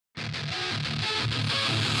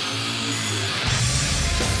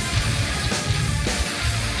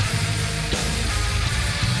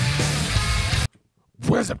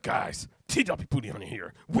up, guys? TW Pooty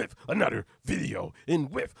here with another video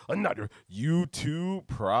and with another YouTube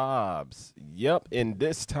props. Yep, and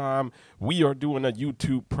this time we are doing a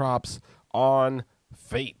YouTube props on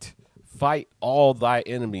Fate. Fight all thy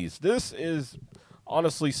enemies. This is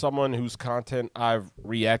honestly someone whose content I've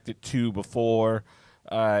reacted to before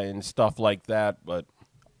and stuff like that, but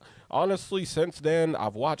honestly, since then,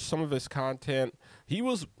 I've watched some of his content. He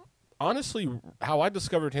was, honestly, how I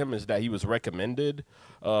discovered him is that he was recommended,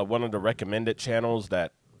 one of the recommended channels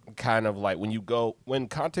that kind of like when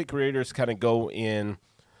content creators kind of go in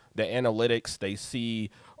the analytics, they see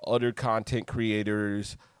other content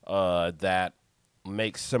creators that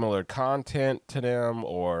make similar content to them,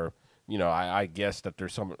 or, you know, I guess that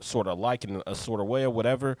there's some sort of like in a sort of way or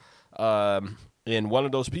whatever. And one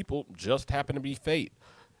of those people just happened to be Fate.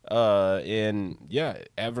 And yeah,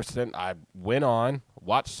 ever since I went on,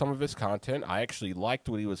 watched some of his content, I actually liked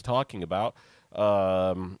what he was talking about.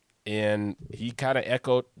 And he kind of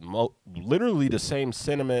echoed literally the same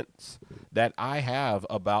sentiments that I have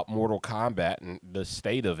about Mortal Kombat and the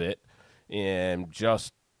state of it, and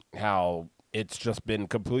just how it's just been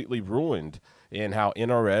completely ruined, and how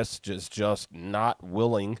NRS just not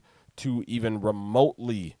willing to even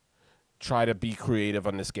remotely try to be creative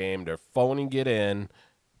on this game. They're phoning it in.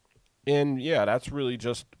 And yeah, that's really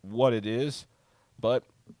just what it is. But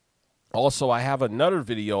also, I have another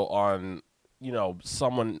video on, you know,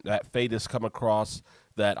 someone that Fate has come across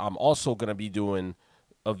that I'm also going to be doing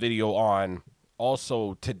a video on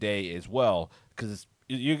also today as well, because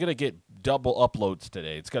you're going to get double uploads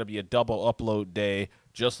today. It's going to be a double upload day,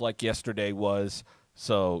 just like yesterday was.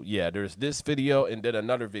 So yeah, there's this video and then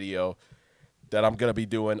another video that I'm going to be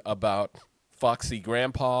doing about Foxy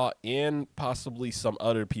Grandpa and possibly some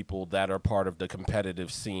other people that are part of the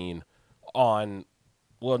competitive scene on,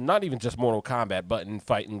 well, not even just Mortal Kombat, but in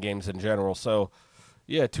fighting games in general. So,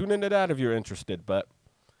 yeah, tune into that if you're interested. But,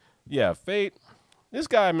 yeah, Fate, this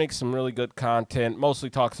guy makes some really good content, mostly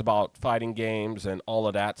talks about fighting games and all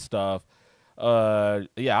of that stuff.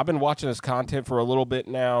 Yeah, I've been watching his content for a little bit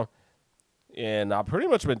now, and I've pretty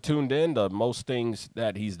much been tuned in to most things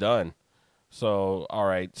that he's done. So, all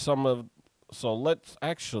right, so let's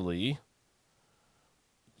actually,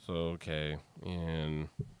 okay, and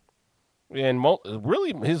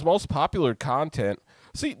really his most popular content.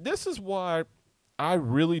 See, this is why I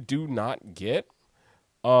really do not get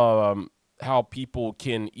how people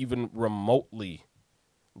can even remotely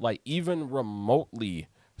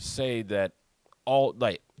say that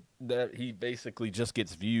that he basically just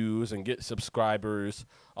gets views and gets subscribers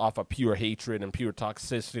off of pure hatred and pure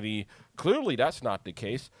toxicity. Clearly, that's not the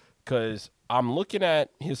case, because I'm looking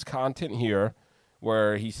at his content here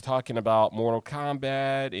where he's talking about Mortal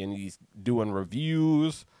Kombat and he's doing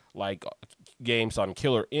reviews like games on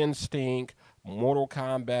Killer Instinct, Mortal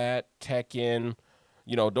Kombat, Tekken.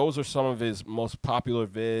 You know, those are some of his most popular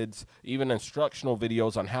vids, even instructional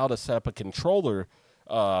videos on how to set up a controller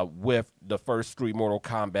with the first 3 Mortal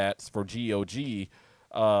Kombats for GOG,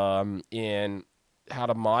 and how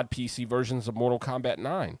to mod PC versions of Mortal Kombat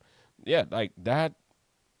 9. Yeah, like that.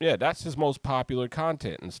 Yeah, that's his most popular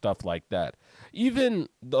content and stuff like that. Even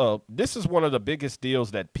this is one of the biggest deals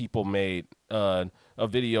that people made, a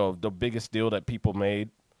video of the biggest deal that people made.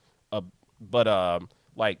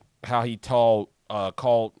 Like how he called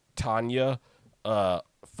Tanya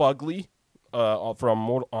fugly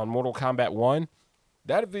on Mortal Kombat 1.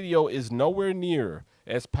 That video is nowhere near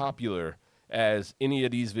as popular as any of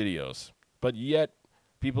these videos. But yet,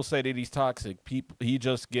 people say that he's toxic. He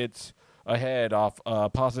just gets ahead off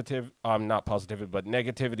not positivity, but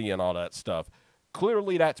negativity and all that stuff.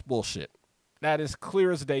 Clearly, that's bullshit. That is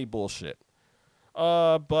clear as day bullshit.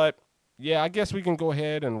 But yeah, I guess we can go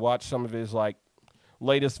ahead and watch some of his like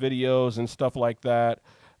latest videos and stuff like that.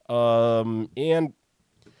 And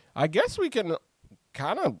I guess we can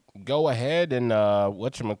kind of go ahead and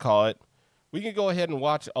we can go ahead and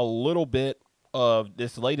watch a little bit of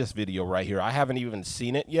this latest video right here. I haven't even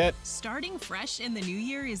seen it yet. Starting fresh in the new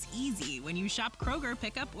year is easy when you shop Kroger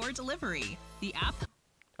pickup or delivery. The app.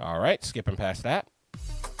 All right, skipping past that.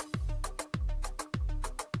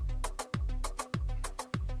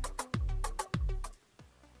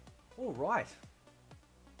 All right.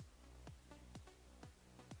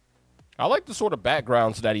 I like the sort of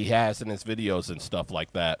backgrounds that he has in his videos and stuff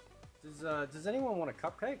like that. Does anyone want a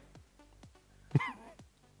cupcake?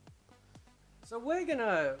 So we're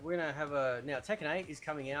gonna have now Tekken 8 is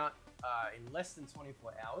coming out in less than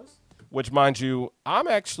 24 hours. Which, mind you, I'm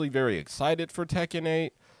actually very excited for Tekken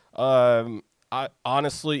 8.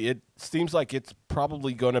 Honestly, it seems like it's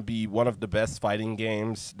probably going to be one of the best fighting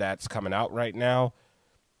games that's coming out right now.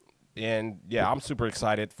 And yeah, I'm super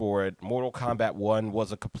excited for it. Mortal Kombat 1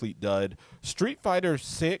 was a complete dud. Street Fighter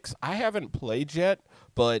 6, I haven't played yet,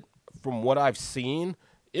 but from what I've seen,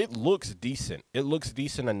 it looks decent. It looks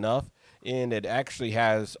decent enough, and it actually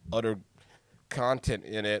has other content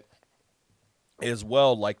in it as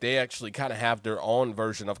well. Like, they actually kind of have their own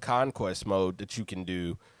version of Conquest mode that you can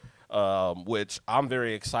do, which I'm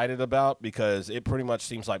very excited about, because it pretty much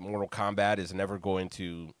seems like Mortal Kombat is never going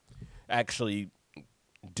to actually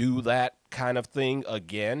do that kind of thing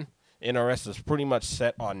again. NRS is pretty much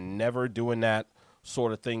set on never doing that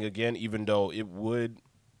sort of thing again, even though it would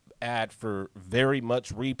add for very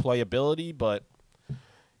much replayability. But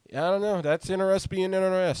I don't know. That's NRS being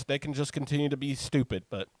NRS. They can just continue to be stupid.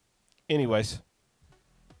 But anyways.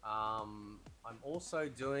 I'm also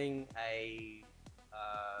doing a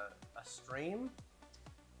stream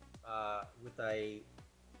with a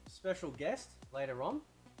special guest later on.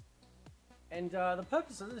 And the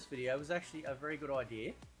purpose of this video was actually a very good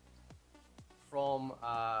idea from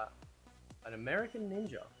an American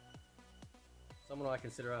ninja. Someone I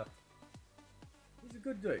consider he's a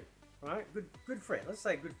good dude, right? Good friend. Let's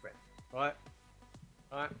say good friend, right?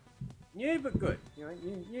 Right? New but good, you know,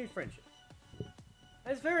 new friendship.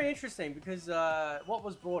 And it's very interesting because what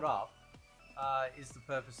was brought up is the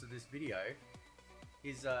purpose of this video.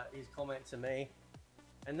 His comment to me,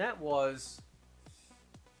 and that was,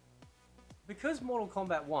 because Mortal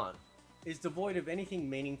Kombat 1 is devoid of anything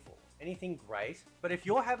meaningful, anything great, but if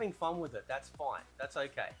you're having fun with it, that's fine. That's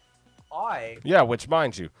okay. Yeah, which,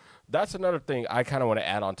 mind you, that's another thing I kind of want to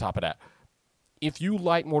add on top of that. If you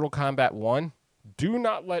like Mortal Kombat 1, do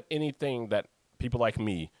not let anything that people like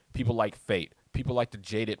me, people like Fate, people like the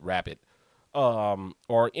Jaded Rabbit,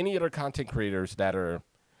 or any other content creators that are,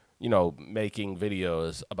 you know, making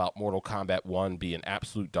videos about Mortal Kombat 1 being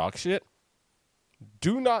absolute dog shit,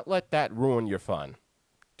 do not let that ruin your fun.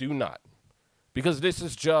 Do not. Because this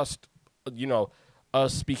is just, you know,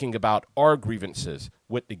 us speaking about our grievances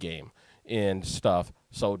with the game and stuff.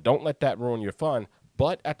 So don't let that ruin your fun.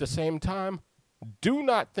 But at the same time, do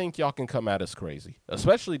not think y'all can come at us crazy.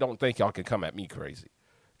 Especially don't think y'all can come at me crazy.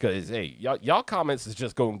 Because, hey, y'all comments is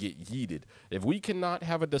just going to get yeeted. If we cannot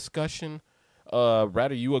have a discussion,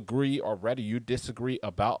 rather you agree or rather you disagree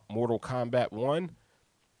about Mortal Kombat 1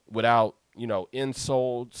 without, you know,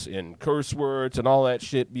 insults and curse words and all that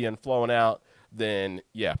shit being flown out, then,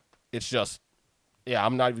 yeah, it's just, yeah,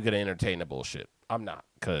 I'm not even going to entertain the bullshit. I'm not,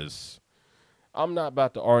 because I'm not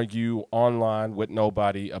about to argue online with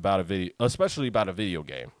nobody about a video, especially about a video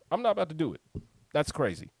game. I'm not about to do it. That's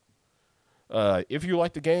crazy. If you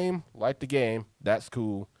like the game, that's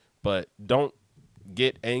cool, but don't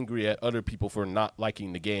get angry at other people for not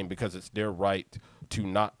liking the game because it's their right to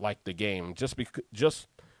not like the game, just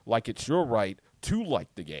like it's your right to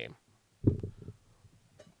like the game.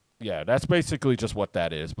 Yeah, that's basically just what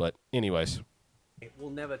that is, but anyways. It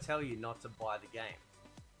will never tell you not to buy the game.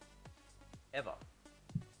 Ever.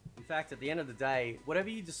 In fact, at the end of the day, whatever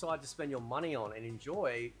you decide to spend your money on and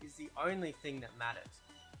enjoy is the only thing that matters.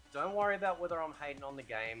 Don't worry about whether I'm hating on the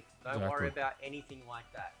game. Don't worry about anything like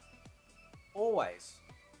that. Always,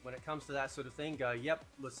 when it comes to that sort of thing, go, yep,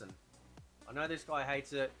 listen, I know this guy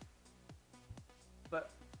hates it,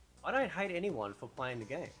 but I don't hate anyone for playing the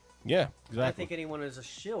game. Yeah, exactly. I don't think anyone is a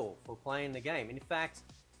shill for playing the game. In fact,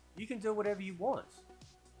 you can do whatever you want.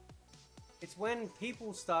 It's when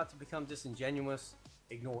people start to become disingenuous,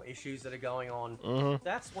 ignore issues that are going on.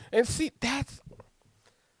 That's what. And see,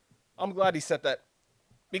 I'm glad he said that,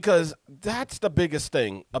 because that's the biggest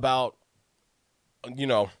thing about, you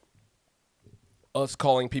know, us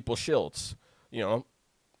calling people shills. You know,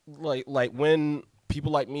 like when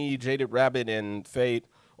people like me, Jaded Rabbit and Fate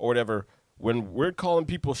or whatever, when we're calling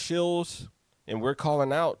people shills and we're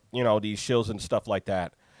calling out, you know, these shills and stuff like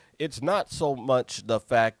that, it's not so much the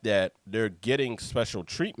fact that they're getting special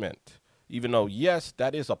treatment, even though, yes,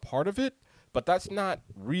 that is a part of it, but that's not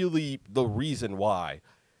really the reason why.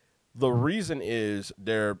 The reason is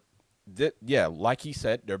like he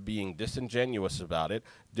said, they're being disingenuous about it.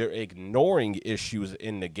 They're ignoring issues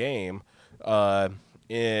in the game,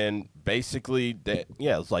 and basically,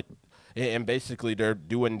 and basically they're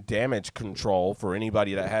doing damage control for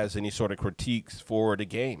anybody that has any sort of critiques for the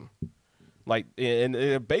game. Like,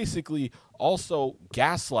 and basically also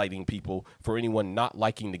gaslighting people for anyone not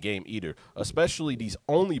liking the game either, especially these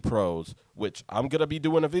only pros, which I'm going to be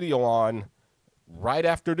doing a video on right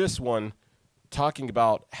after this one, talking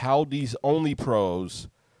about how these only pros,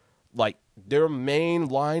 like, their main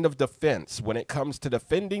line of defense when it comes to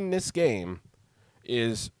defending this game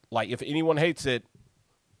is, like, if anyone hates it,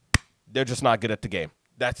 they're just not good at the game.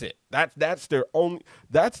 That's it. That's their only.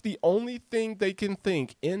 That's the only thing they can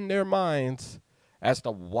think in their minds as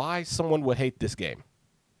to why someone would hate this game.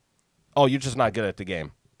 Oh, you're just not good at the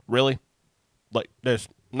game. Really? Like there's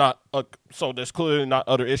not so there's clearly not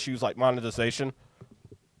other issues like monetization.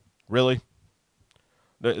 Really?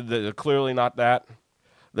 They're clearly not that.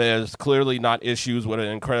 There's clearly not issues with an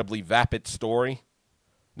incredibly vapid story.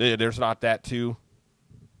 There's not that too.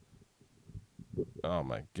 Oh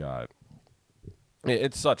my God.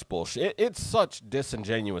 It's such bullshit. It's such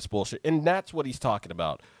disingenuous bullshit. And that's what he's talking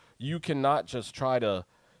about. You cannot just try to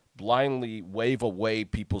blindly wave away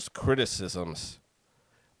people's criticisms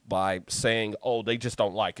by saying, oh, they just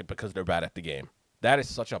don't like it because they're bad at the game. That is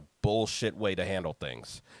such a bullshit way to handle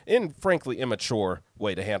things. And frankly, immature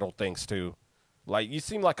way to handle things too. Like, you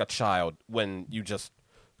seem like a child when you just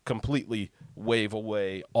completely wave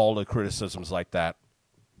away all the criticisms like that.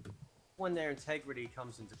 When their integrity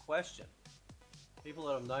comes into question. People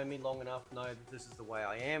that have known me long enough know that this is the way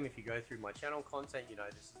I am. If you go through my channel content, you know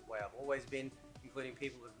this is the way I've always been, including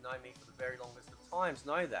people that have known me for the very longest of times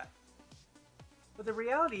know that. But the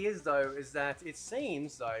reality is, though, is that it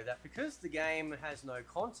seems, though, that because the game has no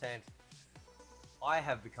content, I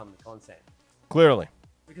have become the content. Clearly.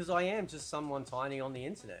 Because I am just someone tiny on the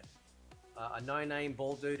internet. A no-name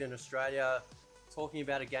bald dude in Australia talking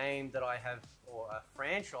about a game that I have, or a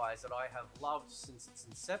franchise that I have loved since its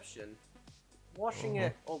inception, watching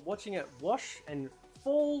it wash and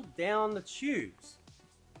fall down the tubes.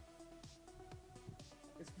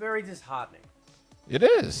 It's very disheartening. It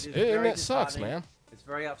is. And it sucks, man. It's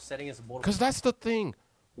very upsetting as a border. Because that's the thing.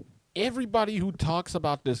 Everybody who talks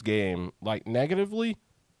about this game, like, negatively,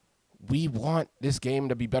 we want this game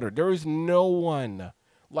to be better. There is no one,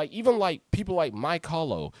 like, even, like, people like Mike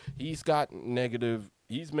Hollow. He's made negative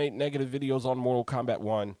videos on Mortal Kombat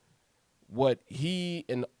 1. What he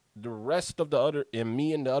and the rest of the other, and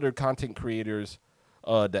me and the other content creators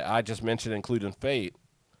that I just mentioned, including Fate,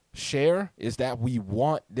 share is that we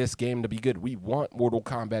want this game to be good. We want Mortal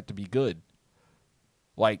Kombat to be good.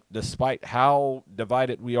 Like, despite how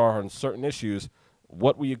divided we are on certain issues,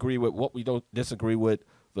 what we agree with, what we don't disagree with,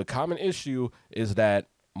 the common issue is that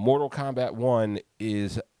Mortal Kombat 1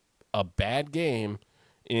 is a bad game,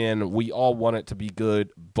 and we all want it to be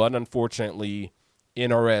good, but unfortunately,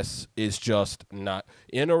 NRS is just not.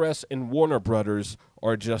 NRS and Warner Brothers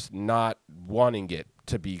are just not wanting it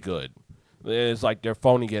to be good. It's like they're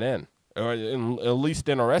phoning it in. Or at least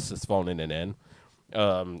NRS is phoning it in.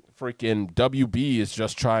 Freaking WB is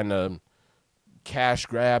just trying to cash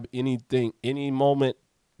grab anything, any moment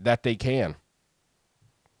that they can.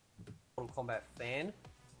 Mortal Kombat fan.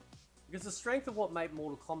 Because the strength of what made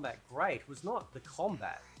Mortal Kombat great was not the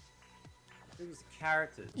combat. It was the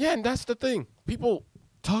characters. Yeah, and that's the thing. People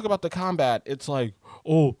talk about the combat. It's like,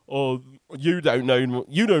 oh, you don't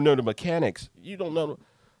know the mechanics. You don't know.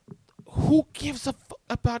 Who gives a fuck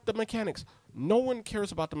about the mechanics? No one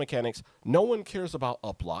cares about the mechanics. No one cares about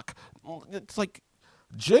uplock. It's like,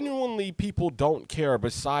 genuinely, people don't care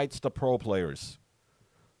besides the pro players.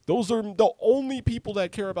 Those are the only people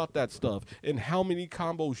that care about that stuff. And how many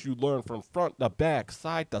combos you learn from front to back,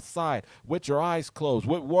 side to side, with your eyes closed,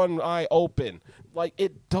 with one eye open. Like,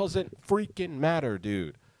 it doesn't freaking matter,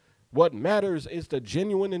 dude. What matters is the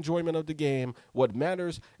genuine enjoyment of the game. What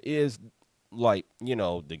matters is, like, you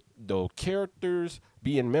know, the characters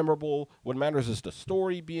being memorable. What matters is the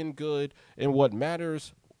story being good. And what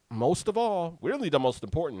matters most of all, really the most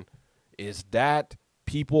important, is that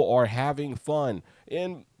people are having fun.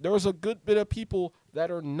 And there's a good bit of people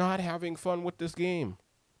that are not having fun with this game.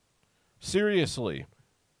 Seriously.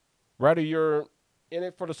 Whether you're in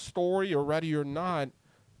it for the story or whether you're not,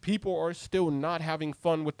 people are still not having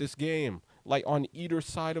fun with this game. Like, on either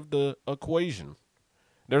side of the equation.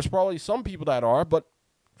 There's probably some people that are, but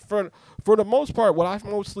for the most part, what I've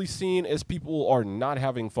mostly seen is people are not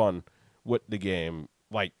having fun with the game,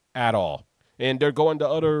 like, at all. And they're going to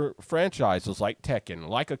other franchises like Tekken,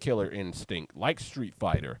 like a Killer Instinct, like Street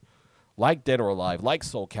Fighter, like Dead or Alive, like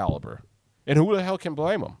Soul Calibur. And who the hell can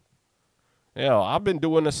blame them? You know, I've been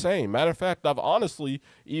doing the same. Matter of fact, I've honestly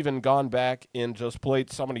even gone back and just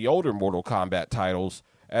played some of the older Mortal Kombat titles,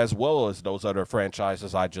 as well as those other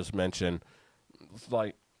franchises I just mentioned. It's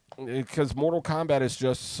like, because Mortal Kombat is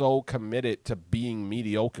just so committed to being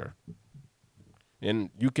mediocre.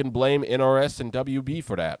 And you can blame NRS and WB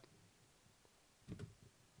for that.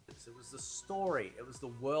 It was the story. It was the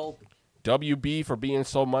world. WB for being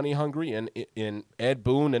so money hungry, and Ed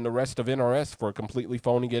Boon and the rest of NRS for completely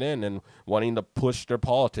phoning it in and wanting to push their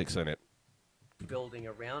politics in it. Building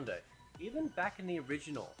around it. Even back in the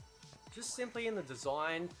original. Just simply in the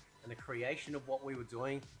design, and the creation of what we were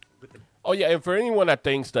doing with the. Oh yeah, and for anyone that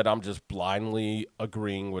thinks that I'm just blindly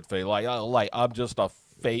agreeing with Fate, like I'm just a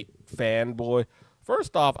Fate fanboy.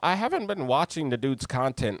 First off, I haven't been watching the dude's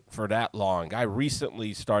content for that long. I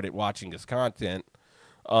recently started watching his content,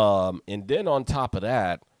 and then on top of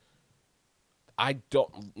that, I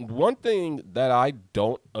don't. One thing that I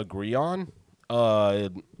don't agree on,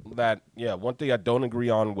 one thing I don't agree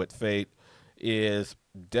on with Fate is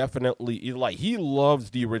definitely like he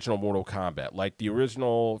loves the original Mortal Kombat, like the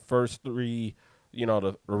original first three,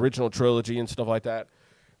 the original trilogy and stuff like that.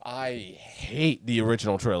 I hate the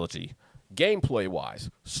original trilogy. Gameplay wise,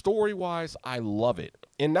 story wise, I love it.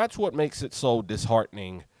 And that's what makes it so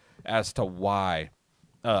disheartening as to why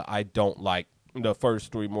I don't like the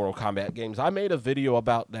first three Mortal Kombat games. I made a video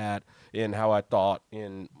about that and how I thought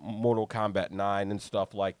in Mortal Kombat 9 and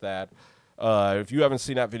stuff like that. If you haven't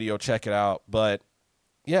seen that video, check it out. But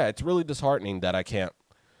yeah, it's really disheartening that I can't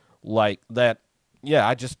like that. Yeah,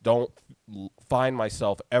 I just don't find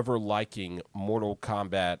myself ever liking Mortal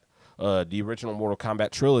Kombat, the original Mortal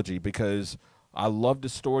Kombat trilogy, because I love the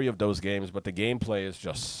story of those games, but the gameplay is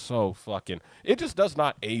just so fucking. It just does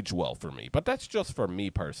not age well for me. But that's just for me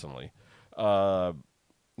personally. Yeah.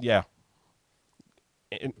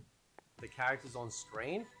 And, The characters on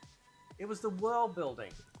screen, it was the world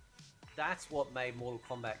building. That's what made Mortal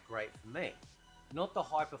Kombat great for me, not the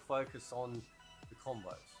hyper focus on the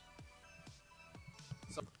combos.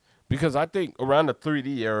 So, because I think around the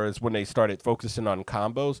 3D era is when they started focusing on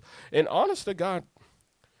combos. And honest to God,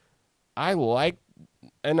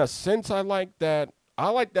 in a sense, I like that. I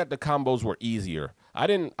like that the combos were easier.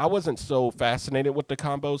 I wasn't so fascinated with the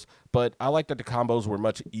combos, but I like that the combos were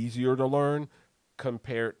much easier to learn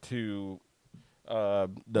compared to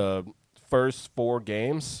the first 4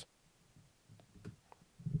 games.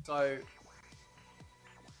 so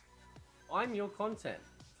I'm your content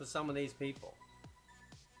for some of these people.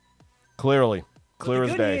 Clear But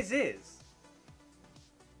as the day. good news is,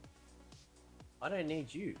 I don't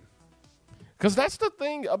need you. Because that's the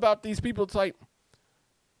thing about these people. It's like,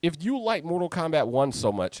 if you like Mortal Kombat 1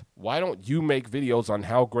 so much, why don't you make videos on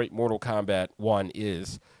how great Mortal Kombat 1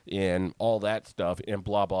 is and all that stuff and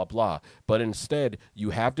blah, blah, blah. But instead,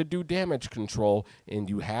 you have to do damage control and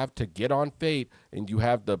you have to get on Fate and you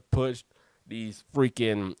have to push these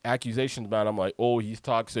freaking accusations about him, like, oh, he's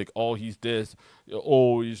toxic, oh, he's this,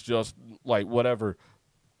 oh, he's just like whatever.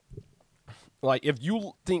 Like, if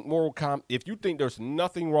you think there's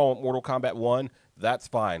nothing wrong with Mortal Kombat 1, that's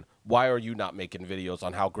fine. Why are you not making videos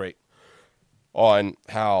on how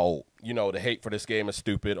the hate for this game is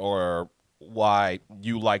stupid, or why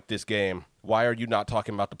you like this game? Why are you not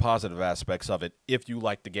talking about the positive aspects of it if you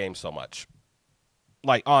like the game so much?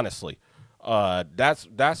 Like, honestly,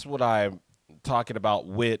 that's what I'm talking about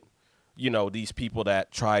with, these people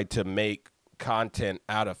that try to make content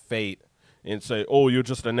out of Fate and say, oh, you're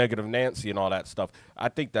just a negative Nancy and all that stuff. I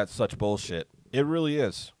think that's such bullshit. It really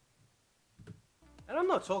is. And I'm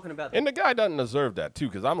not talking about. And the guy doesn't deserve that, too,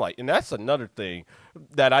 because I'm like, and that's another thing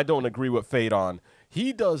that I don't agree with Fate on.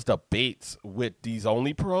 He does debates with these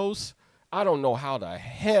only pros. I don't know how the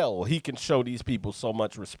hell he can show these people so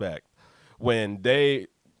much respect when they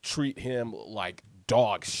treat him like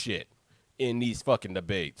dog shit in these fucking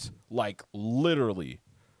debates. Like, literally.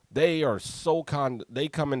 They are so they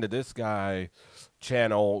come into this guy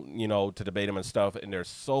channel, to debate him and stuff, and they're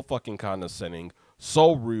so fucking condescending,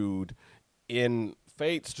 so rude. In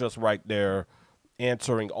Fate's just right there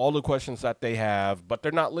answering all the questions that they have, but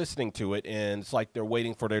they're not listening to it, and it's like they're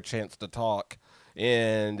waiting for their chance to talk,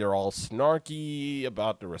 and they're all snarky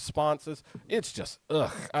about the responses. It's just,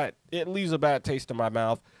 it leaves a bad taste in my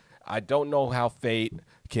mouth. I don't know how Fate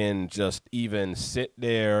can just even sit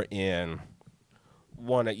there and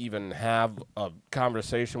want to even have a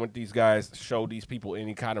conversation with these guys, show these people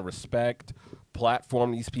any kind of respect,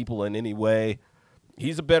 platform these people in any way.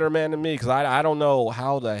 He's a better man than me, because I don't know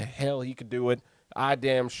how the hell he could do it. I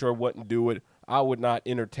damn sure wouldn't do it. I would not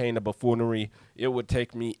entertain a buffoonery. It would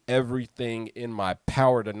take me everything in my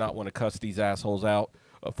power to not want to cuss these assholes out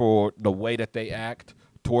for the way that they act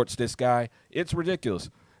towards this guy. It's ridiculous.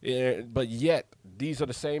 But yet, these are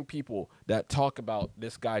the same people that talk about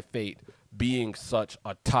this guy Fate being such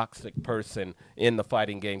a toxic person in the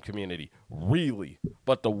fighting game community. Really.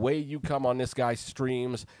 But the way you come on this guy's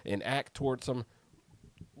streams and act towards him,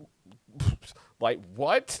 like,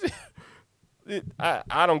 what?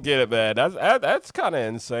 I don't get it, man. That's kind of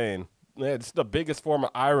insane. It's the biggest form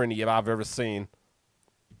of irony I've ever seen.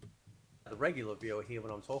 The regular viewer here,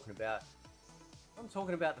 when I'm talking about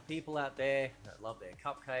the people out there that love their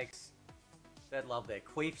cupcakes, that love their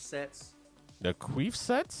queef sets. The queef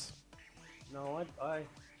sets? No, I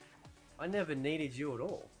I never needed you at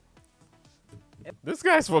all. This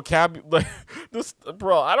guy's vocabulary,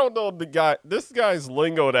 bro, I don't know this guy's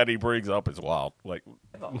lingo that he brings up is wild. Like,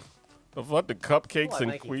 the fucking cupcakes like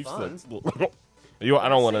and making queefs. fun. I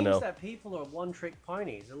don't want to know. It seems that people are one-trick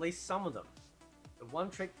ponies, at least some of them. The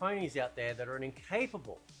one-trick ponies out there that are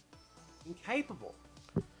incapable.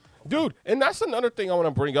 Dude, and that's another thing I want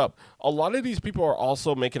to bring up. A lot of these people are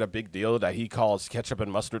also making a big deal that he calls ketchup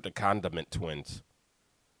and mustard the condiment twins.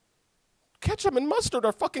 Ketchup and mustard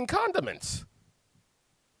are fucking condiments.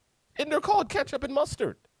 And they're called ketchup and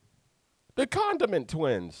mustard. The condiment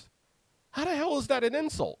twins. How the hell is that an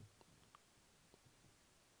insult?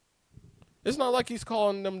 It's not like he's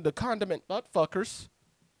calling them the condiment butt fuckers.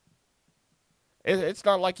 It's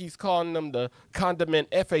not like he's calling them the condiment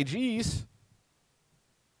FAGs.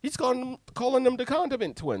 He's calling them the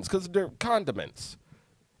condiment twins because they're condiments.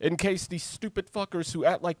 In case these stupid fuckers who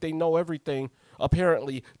act like they know everything,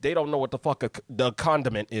 apparently they don't know what the fuck the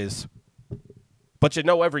condiment is. But you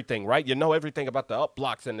know everything, right? You know everything about the up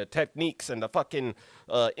blocks and the techniques and the fucking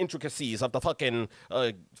intricacies of the fucking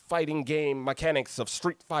fighting game mechanics of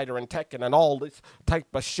Street Fighter and Tekken and all this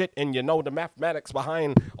type of shit. And you know the mathematics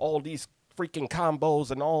behind all these freaking combos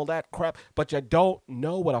and all that crap. But you don't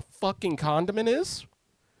know what a fucking condiment is?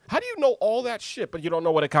 How do you know all that shit, but you don't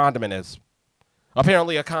know what a condiment is?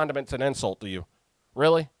 Apparently a condiment's an insult to you.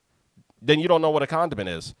 Really? Then you don't know what a condiment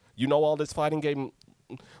is. You know all this fighting game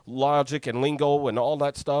logic and lingo and all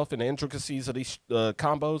that stuff and the intricacies of these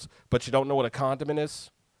combos, but you don't know what a condiment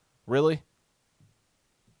is? Really?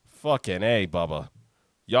 Fucking A, Bubba.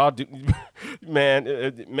 Y'all do,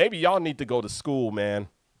 man, maybe y'all need to go to school, man.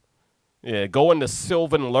 Yeah, go into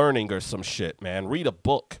Sylvan Learning or some shit, man. Read a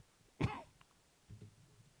book.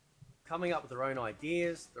 Coming up with their own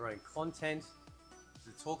ideas, their own content,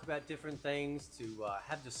 to talk about different things, to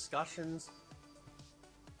have discussions.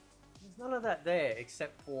 There's none of that there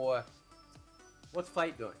except for what's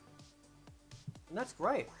Fate doing. And that's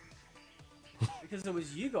great. Because it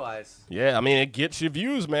was you guys. Yeah, I mean, it gets you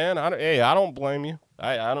views, man. I don't blame you.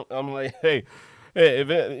 I'm like, hey,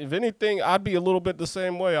 if anything, I'd be a little bit the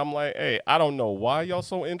same way. I'm like, hey, I don't know why y'all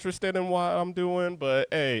so interested in what I'm doing, but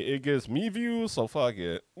hey, it gives me views, so fuck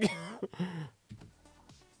it.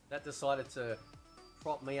 That decided to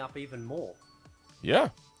prop me up even more. Yeah.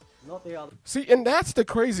 Not the other. See, and that's the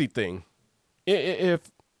crazy thing.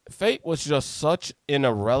 If Fate was just such an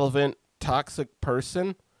irrelevant, toxic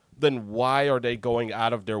person, then why are they going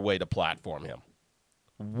out of their way to platform him?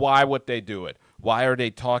 Why would they do it? Why are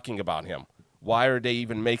they talking about him? Why are they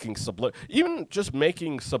even making subliminal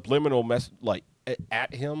like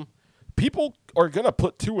at him? People are gonna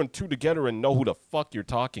put two and two together and know who the fuck you're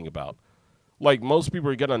talking about. Like, most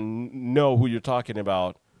people are gonna know who you're talking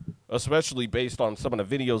about, especially based on some of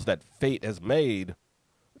the videos that Fate has made.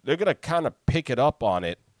 They're gonna kind of pick it up on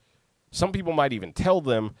it. Some people might even tell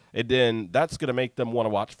them, and then that's gonna make them want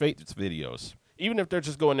to watch Fate's videos. Even if they're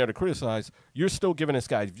just going there to criticize, you're still giving this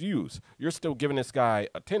guy views. You're still giving this guy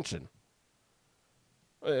attention.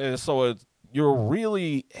 So you're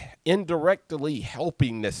really indirectly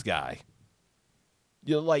helping this guy.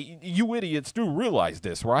 You're like, you idiots do realize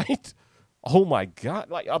this, right? Oh my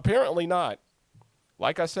God. Like, apparently not.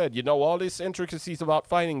 Like I said, you know all these intricacies about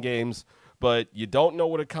fighting games, but you don't know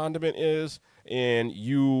what a condiment is, and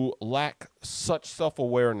you lack such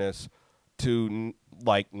self-awareness to,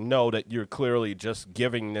 like, know that you're clearly just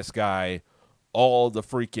giving this guy all the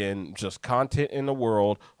freaking just content in the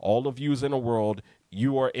world, all the views in the world.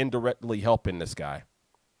 You are indirectly helping this guy.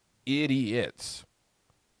 Idiots.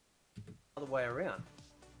 Other way around.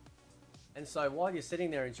 And so while you're sitting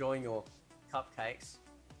there enjoying your cupcakes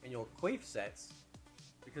and your queef sets,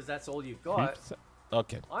 because that's all you've got,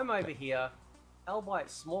 okay, I'm over here, albeit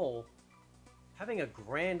small, having a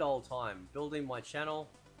grand old time building my channel.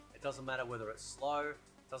 It doesn't matter whether it's slow,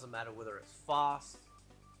 it doesn't matter whether it's fast.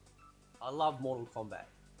 I love Mortal Kombat,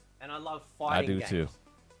 and I love fighting games. I do too.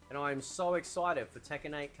 And I am so excited for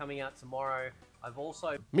Tekken 8 coming out tomorrow. I've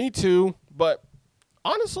also... Me too, but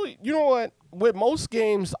honestly, you know what? With most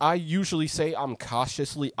games, I usually say I'm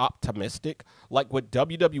cautiously optimistic. Like with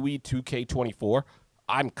WWE 2K24,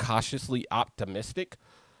 I'm cautiously optimistic.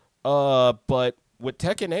 But with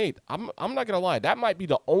Tekken 8, I'm not going to lie. That might be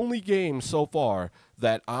the only game so far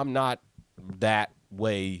that I'm not that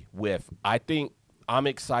way with. I think I'm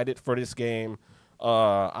excited for this game.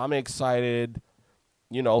 I'm excited...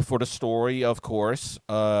 You know, for the story, of course.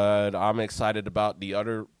 I'm excited about the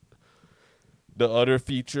other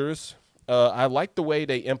features. I like the way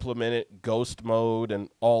they implemented ghost mode and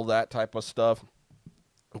all that type of stuff.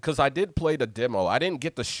 Because I did play the demo. I didn't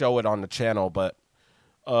get to show it on the channel, but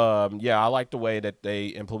Yeah, I like the way that they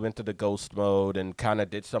implemented the ghost mode and kind of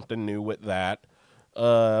did something new with that.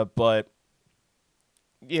 But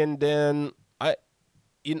and then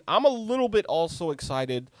I'm a little bit also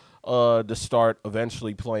excited to start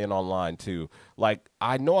eventually playing online too. Like,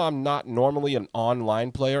 I know I'm not normally an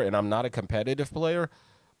online player and I'm not a competitive player,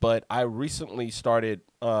 but I recently started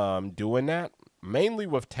doing that mainly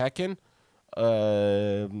with Tekken.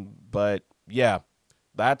 But yeah,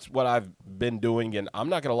 that's what I've been doing, and I'm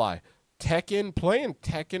not gonna lie, playing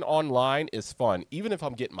Tekken online is fun, even if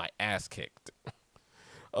I'm getting my ass kicked.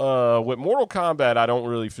 With Mortal Kombat, I don't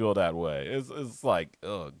really feel that way. It's like,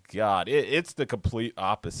 oh god, it's the complete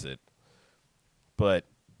opposite. But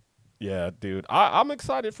yeah, dude, I'm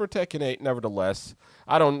excited for Tekken 8. Nevertheless,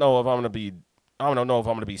 I don't know if I'm gonna be, I don't know if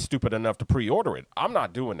I'm gonna be stupid enough to pre-order it. I'm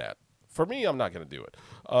not doing that. For me, I'm not gonna do it.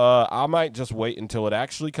 I might just wait until it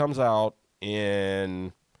actually comes out.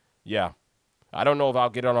 In yeah, I don't know if I'll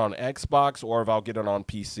get it on Xbox or if I'll get it on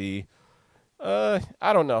PC. I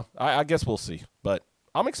don't know. I guess we'll see. But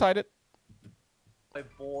I'm excited. I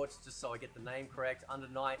bought, just so I get the name correct, Under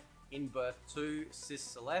Night In Birth 2 Sis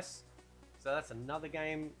Celeste. So that's another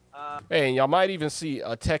game. Hey, and y'all might even see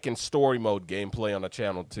a Tekken story mode gameplay on the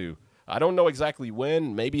channel too. I don't know exactly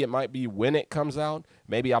when. Maybe it might be when it comes out.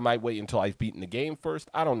 Maybe I might wait until I've beaten the game first.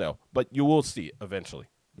 I don't know. But you will see it eventually.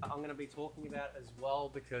 I'm going to be talking about as well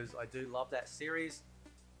because I do love that series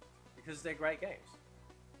because they're great games.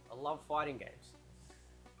 I love fighting games.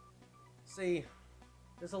 See,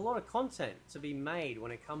 there's a lot of content to be made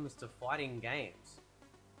when it comes to fighting games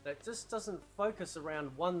that just doesn't focus around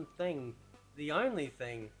one thing, the only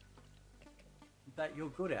thing that you're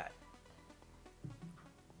good at.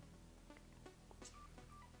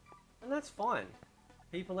 And that's fine.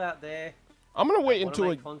 People out there, I'm gonna wait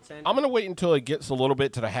until content. I'm gonna wait until it gets a little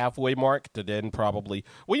bit to the halfway mark to then probably.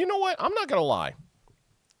 Well, you know what? I'm not gonna lie.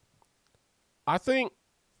 I think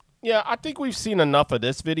we've seen enough of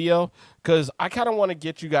this video because I kind of want to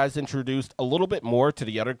get you guys introduced a little bit more to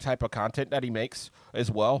the other type of content that he makes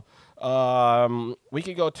as well. We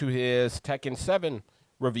could go to his Tekken 7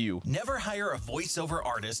 review. Never hire a voiceover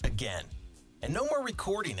artist again, and no more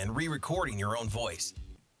recording and re-recording your own voice.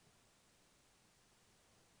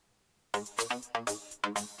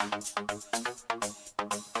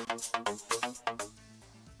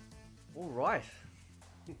 All right.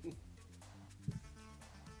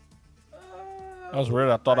 That was weird.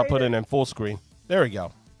 I thought I put it in full screen. There we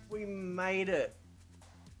go. We made it.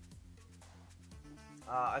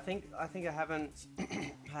 I think I haven't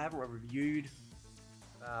reviewed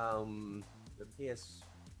the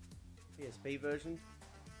PSP version,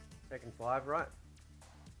 Tekken 5, right?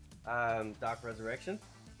 Dark Resurrection.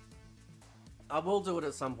 I will do it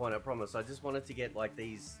at some point, I promise. I just wanted to get like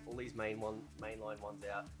all these mainline ones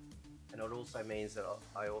out, and it also means that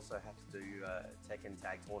I also have to do Tekken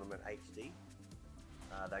Tag Tournament HD.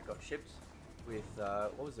 That got shipped with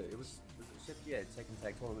what was it? Was it shipped? Yeah, Tekken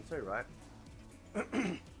Tag Tournament 2, right?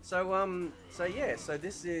 So yeah, so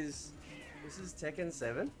this is Tekken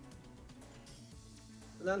 7.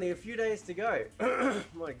 And only a few days to go.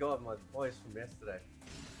 My god, my voice from yesterday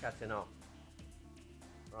catching up.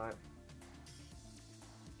 Right.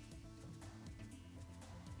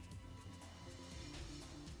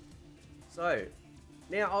 So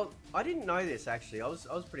now I didn't know this actually. I was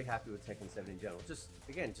pretty happy with Tekken 7 in general. Just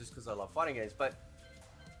because I love fighting games. But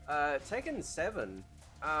Tekken 7,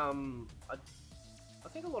 I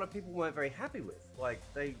think a lot of people weren't very happy with. Like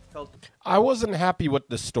they felt. I wasn't happy with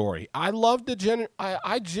the story. I loved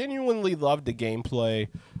I genuinely loved the gameplay.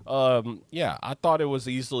 Yeah, I thought it was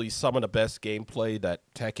easily some of the best gameplay that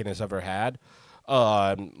Tekken has ever had.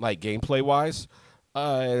 Like gameplay wise.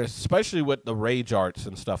 Especially with the rage arts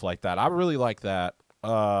and stuff like that. I really like that.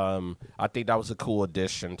 I think that was a cool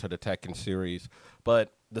addition to the Tekken series.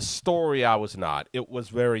 But the story, I was not. It was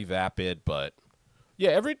very vapid, but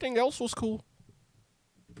yeah, everything else was cool.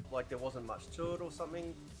 Like there wasn't much to it or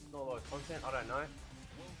something. Not a lot of content. I don't know.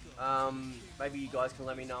 Maybe you guys can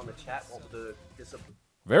let me know in the chat what the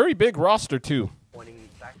very big roster too. disappointing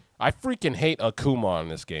fact I freaking hate Akuma in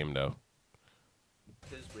this game though.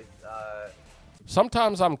 is with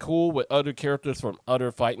Sometimes I'm cool with other characters from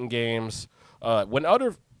other fighting games. When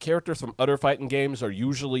other characters from other fighting games are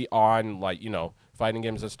usually on, like, you know, fighting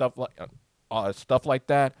games and stuff like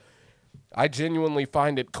that, I genuinely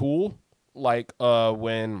find it cool. Like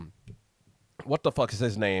when, what the fuck is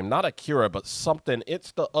his name? Not Akira, but something.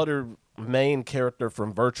 It's the other main character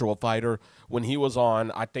from Virtual Fighter when he was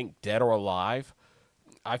on, I think, Dead or Alive.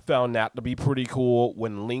 I found that to be pretty cool.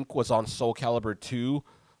 When Link was on Soul Calibur 2,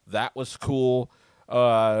 that was cool.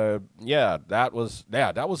 Yeah, that was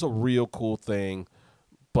a real cool thing.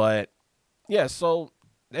 But yeah, so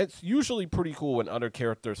it's usually pretty cool when other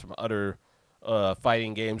characters from other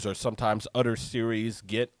fighting games or sometimes other series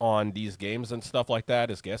get on these games and stuff like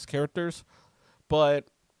that as guest characters. But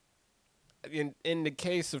in the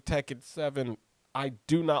case of Tekken 7, I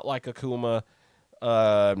do not like Akuma.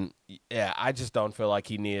 Yeah, I just don't feel like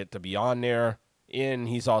he needed to be on there. And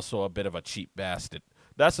he's also a bit of a cheap bastard.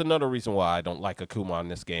 That's another reason why I don't like Akuma in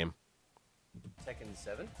this game. Tekken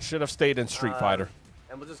 7. Should have stayed in Street Fighter.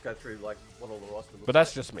 And we'll just go through like what all the roster looks But that's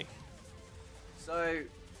like. just me. So,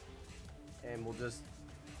 and we'll just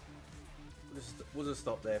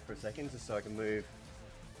stop there for a second, just so I can move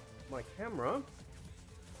my camera.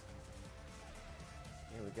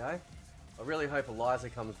 There we go. I really hope Eliza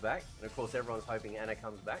comes back, and of course everyone's hoping Anna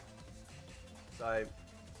comes back. So,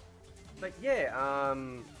 but yeah,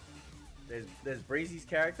 there's Breezy's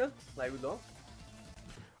character, Lei Wulong.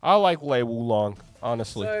 I like Lei Wulong,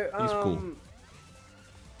 honestly. So, he's cool.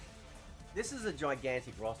 This is a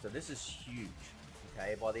gigantic roster. This is huge.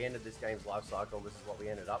 Okay, by the end of this game's life cycle, this is what we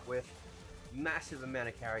ended up with. Massive amount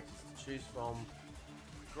of characters to choose from.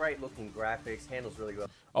 Great looking graphics, handles really well.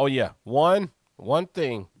 Oh yeah, one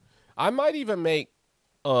thing. I might even make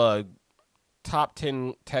top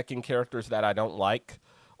 10 Tekken characters that I don't like,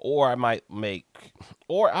 or I might make,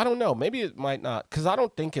 or I don't know, maybe it might not, because I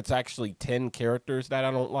don't think it's actually 10 characters that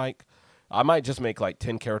I don't like. I might just make like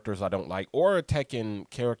 10 characters I don't like, or a Tekken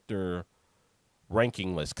character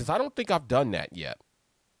ranking list, because I don't think I've done that yet.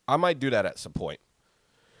 I might do that at some point,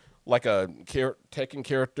 like a Tekken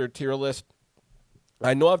character tier list.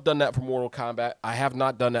 I know I've done that for Mortal Kombat. I have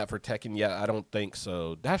not done that for Tekken yet. I don't think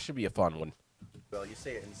so. That should be a fun one. Well, you see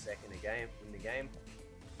it in the game.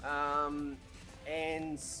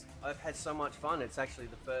 And I've had so much fun. It's actually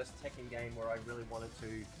the first Tekken game where I really wanted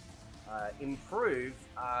to improve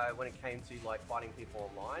when it came to like fighting people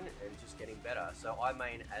online and just getting better. So I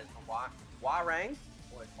main as Hwarang,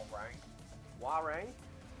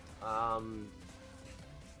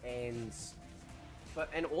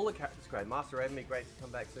 and all the characters great. Master Raven great to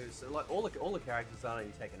come back too. So like all the characters that are in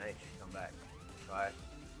Tekken 8 should come back, right?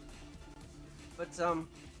 But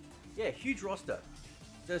yeah, huge roster.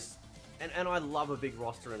 Just and I love a big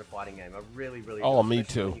roster in a fighting game. I really do. Oh, me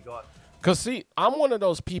too. Cause see, I'm one of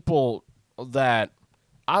those people that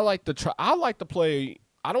I like to try. I like to play.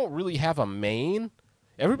 I don't really have a main.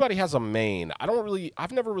 Everybody has a main.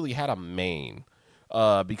 I've never really had a main.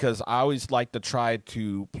 Because I always like to try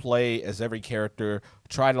to play as every character,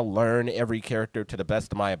 try to learn every character to the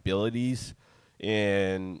best of my abilities,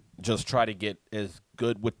 and just try to get as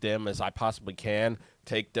good with them as I possibly can,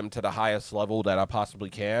 take them to the highest level that I possibly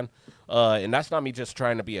can. And that's not me just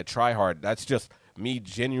trying to be a tryhard. That's just me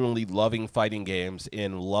genuinely loving fighting games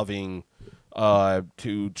and loving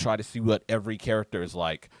to try to see what every character is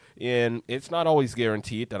like. And it's not always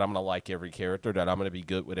guaranteed that I'm going to like every character, that I'm going to be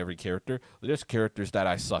good with every character. There's characters that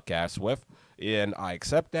I suck ass with, and I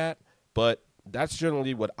accept that. But that's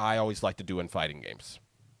generally what I always like to do in fighting games.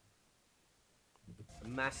 A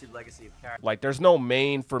massive legacy of characters. Like, there's no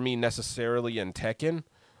main for me necessarily in Tekken.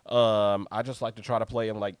 I just like to try to play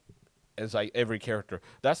them like as like every character.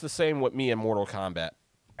 That's the same with me in Mortal Kombat.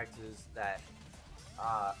 Characters that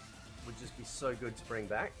would just be so good to bring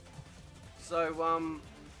back.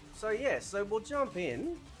 So yeah, so we'll jump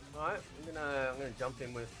in, right? I'm gonna jump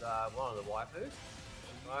in with one of the waifus,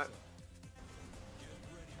 right?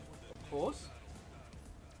 Of course.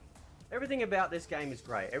 Everything about this game is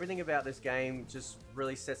great. Everything about this game just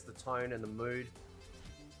really sets the tone and the mood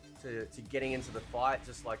to getting into the fight,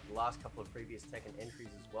 just like the last couple of previous Tekken entries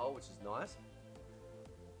as well, which is nice.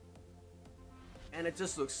 And it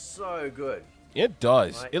just looks so good. It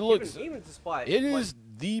does. Right? It looks. Even despite it is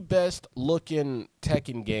the best looking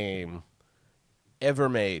Tekken game ever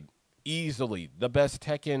made. Easily the best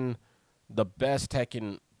Tekken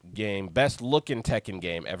game, best looking Tekken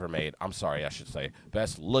game ever made. I'm sorry, I should say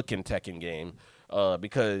best looking Tekken game,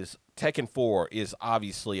 because Tekken 4 is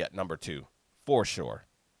obviously at number 2 for sure.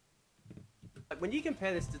 When you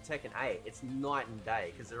compare this to Tekken 8, it's night and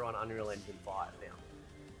day because they're on Unreal Engine 5 now.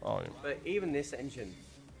 Oh, yeah. But even this engine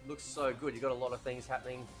looks so good. You've got a lot of things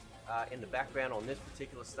happening in the background on this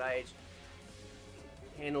particular stage.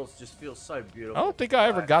 Handles just feel so beautiful. I don't think I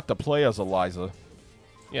ever got to play as Eliza.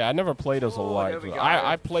 Yeah, I never played as Eliza.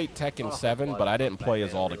 I played Tekken 7, but I didn't play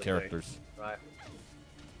as all the characters. Right.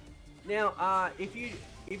 Now, if you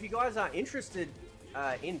guys are interested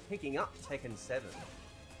in picking up Tekken 7,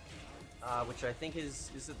 which I think is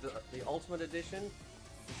it the Ultimate Edition?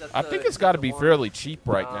 I think it's got to be fairly cheap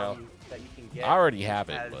right now. That you can get. I already have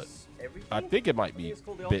it, but everything? I think it might be it's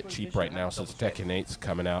called the a bit Ultimate cheap Edition. right now since Tekken 8's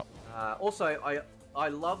coming out. Also, I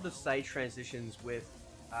love the stage transitions with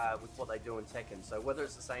with what they do in Tekken. So whether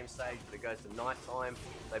it's the same stage but it goes to nighttime,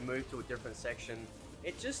 they move to a different section,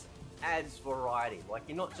 it just adds variety. Like,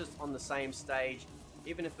 you're not just on the same stage,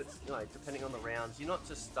 even if it's, you know, depending on the rounds, you're not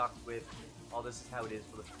just stuck with, oh, this is how it is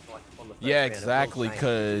for the, like, on the first Yeah, round. exactly,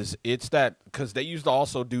 because they used to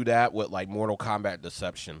also do that with, like, Mortal Kombat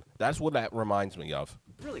Deception. That's what that reminds me of.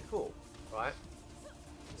 Really cool, right?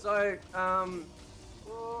 So,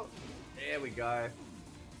 well, there we go.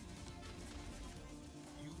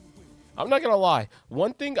 I'm not gonna lie.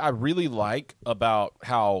 One thing I really like about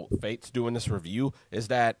how Fate's doing this review is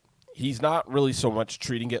that he's not really so much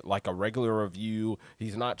treating it like a regular review.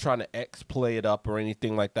 He's not trying to X-play it up or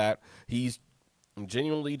anything like that. He's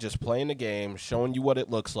genuinely just playing the game, showing you what it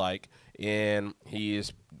looks like, and he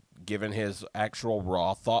is giving his actual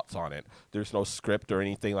raw thoughts on it. There's no script or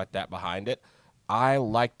anything like that behind it. I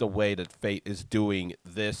like the way that Fate is doing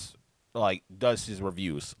this, like, does his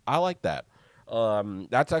reviews. I like that.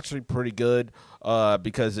 That's actually pretty good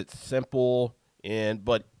because it's simple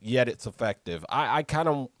but yet it's effective. I kind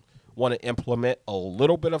of want to implement a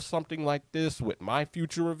little bit of something like this with my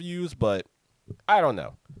future reviews, but I don't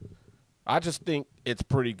know. I just think it's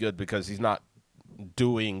pretty good because he's not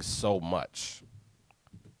doing so much.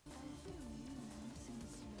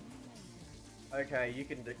 Okay, you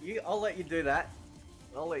can do. I'll let you do that.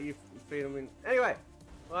 I'll let you feed them in. Anyway,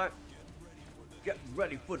 right. Get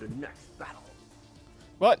ready for the next battle.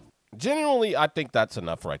 But genuinely, I think that's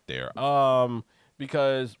enough right there.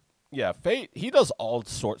 Because yeah, Fate, he does all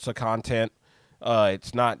sorts of content.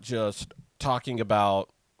 It's not just talking about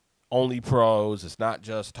only pros. It's not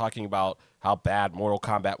just talking about how bad Mortal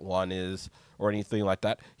Kombat 1 is or anything like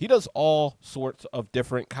that. He does all sorts of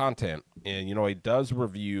different content. And, you know, he does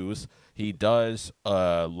reviews. He does,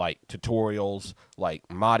 like, tutorials, like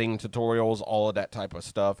modding tutorials, all of that type of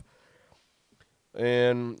stuff.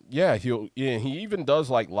 And, yeah, he even does,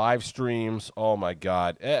 like, live streams. Oh, my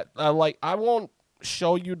God. I won't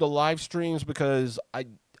show you the live streams because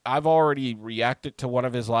I've already reacted to one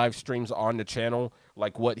of his live streams on the channel,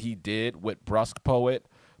 like what he did with Brusque Poet.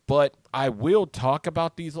 But I will talk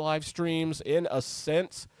about these live streams in a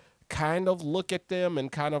sense, kind of look at them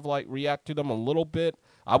and kind of like react to them a little bit.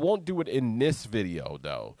 I won't do it in this video,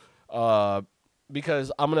 though,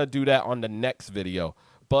 because I'm going to do that on the next video.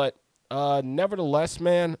 But nevertheless,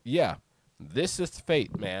 man, yeah, this is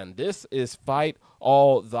Fate, man. This is Fight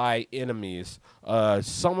All Thy Enemies.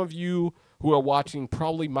 Some of you who are watching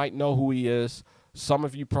probably might know who he is. Some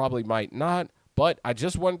of you probably might not. But I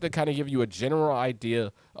just wanted to kind of give you a general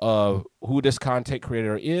idea of who this content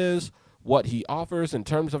creator is, what he offers in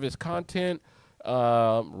terms of his content,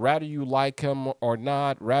 rather you like him or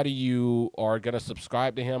not, rather you are going to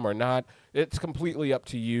subscribe to him or not. It's completely up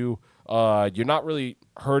to you. You're not really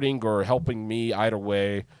hurting or helping me either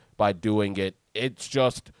way by doing it. It's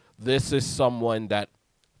just this is someone that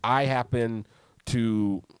I happen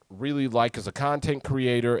to really like as a content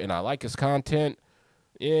creator, and I like his content.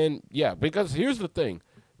 And yeah, because here's the thing,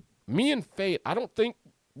 me and Fate, I don't think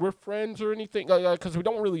we're friends or anything, because we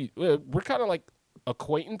don't really, we're kind of like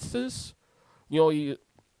acquaintances. You know, he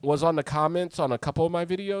was on the comments on a couple of my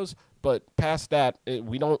videos, but past that,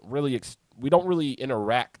 we don't really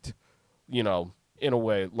interact, you know, in a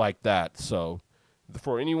way like that. So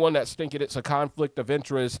for anyone that's thinking it's a conflict of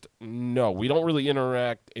interest, no, we don't really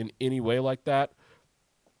interact in any way like that.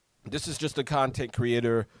 This is just a content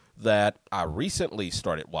creator that I recently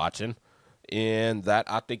started watching, and that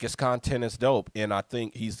I think his content is dope, and I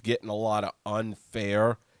think he's getting a lot of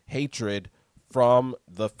unfair hatred from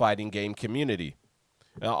the fighting game community.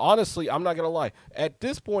 Now, honestly, I'm not going to lie. At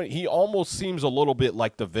this point, he almost seems a little bit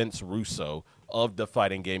like the Vince Russo of the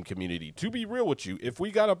fighting game community. To be real with you, if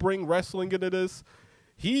we got to bring wrestling into this,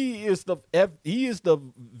 he is the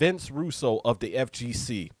Vince Russo of the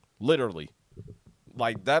FGC, literally.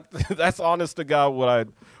 Like that's honest to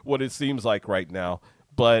God what it seems like right now.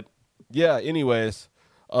 But yeah, anyways,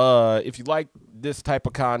 if you like this type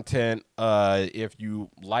of content, if you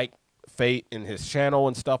like Fate and his channel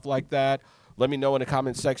and stuff like that, let me know in the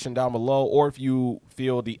comment section down below. Or if you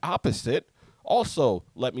feel the opposite, also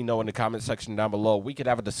let me know in the comment section down below. We could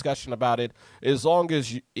have a discussion about it, as long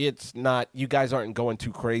as you guys aren't going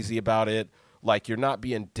too crazy about it. Like, you're not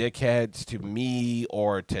being dickheads to me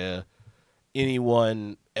or to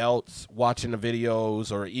anyone else watching the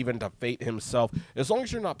videos, or even to Fate himself. As long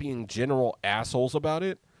as you're not being general assholes about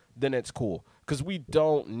it, then it's cool, because we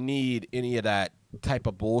don't need any of that type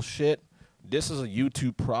of bullshit. This is a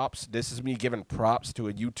YouTube props. This is me giving props to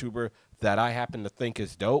a YouTuber that I happen to think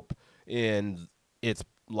is dope, and it's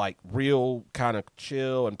like real kind of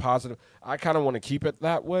chill and positive. I kind of want to keep it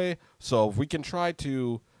that way. So if we can try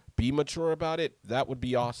to be mature about it, that would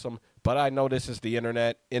be awesome. But I know this is the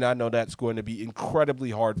internet, and I know that's going to be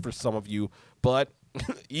incredibly hard for some of you. But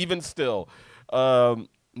even still,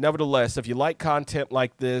 nevertheless, if you like content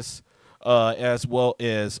like this, as well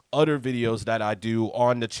as other videos that I do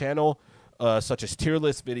on the channel, such as tier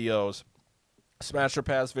list videos, Smasher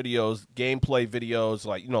Pass videos, gameplay videos,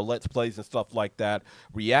 like, Let's Plays and stuff like that,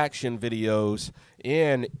 reaction videos,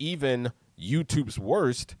 and even YouTube's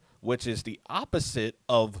worst, which is the opposite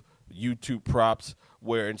of YouTube props,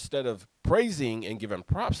 where instead of praising and giving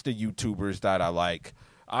props to YouTubers that I like,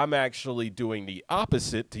 I'm actually doing the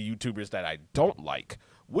opposite to YouTubers that I don't like,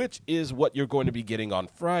 which is what you're going to be getting on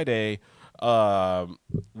Friday,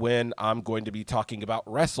 when I'm going to be talking about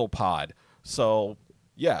WrestlePod. So,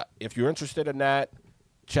 yeah, if you're interested in that,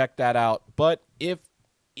 check that out. But if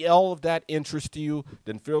all of that interests you,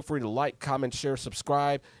 then feel free to like, comment, share,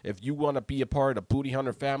 subscribe. If you want to be a part of Booty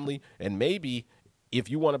Hunter family, and maybe if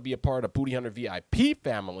you want to be a part of Booty Hunter VIP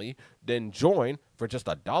family, then join for just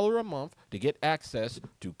 $1 a month to get access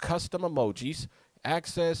to custom emojis,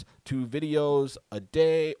 access to videos a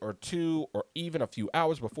day or two, or even a few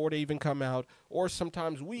hours before they even come out, or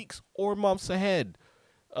sometimes weeks or months ahead,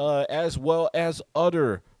 as well as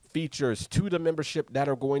other features to the membership that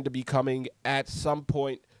are going to be coming at some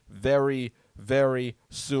point very, very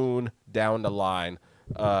soon down the line.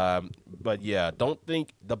 But yeah, don't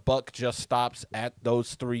think the buck just stops at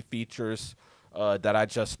those 3 features that I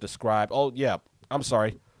just described. Oh yeah, I'm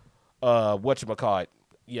sorry. Whatchamacallit?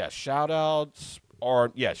 Yeah, shout outs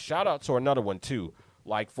or another one too.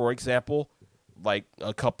 Like, for example, like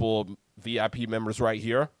a couple VIP members right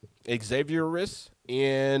here, Xavier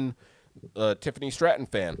and Tiffany Stratton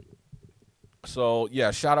fan. So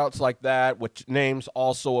yeah, shout outs like that, with names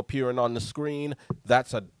also appearing on the screen.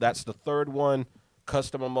 That's the third one.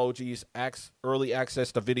 Custom emojis, early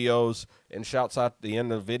access to videos, and shouts out at the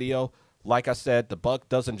end of the video. Like I said, the buck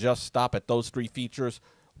doesn't just stop at those 3 features.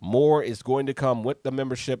 More is going to come with the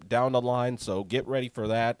membership down the line, so get ready for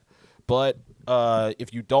that. But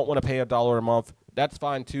if you don't want to pay $1 a month, that's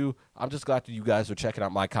fine too. I'm just glad that you guys are checking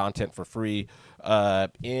out my content for free.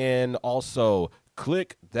 And also,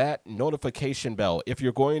 click that notification bell if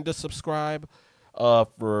you're going to subscribe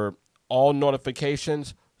for all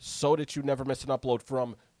notifications, so that you never miss an upload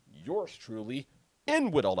from yours truly.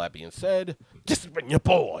 And with all that being said, this has been your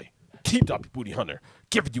boy, T-W Booty Hunter,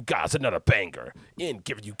 giving you guys another banger, and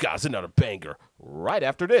giving you guys another banger right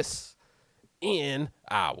after this. And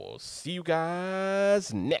I will see you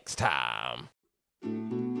guys next time.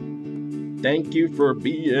 Thank you for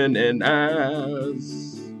being an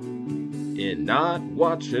ass and not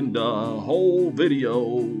watching the whole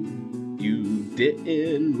video. You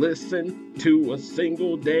didn't listen to a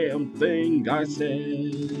single damn thing I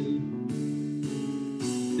said.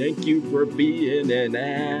 Thank you for being an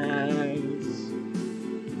ass,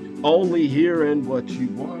 only hearing what you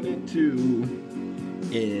wanted to,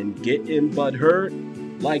 and getting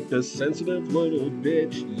butthurt like the sensitive little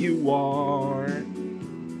bitch you are.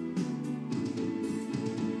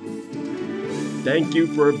 Thank you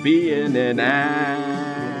for being an ass.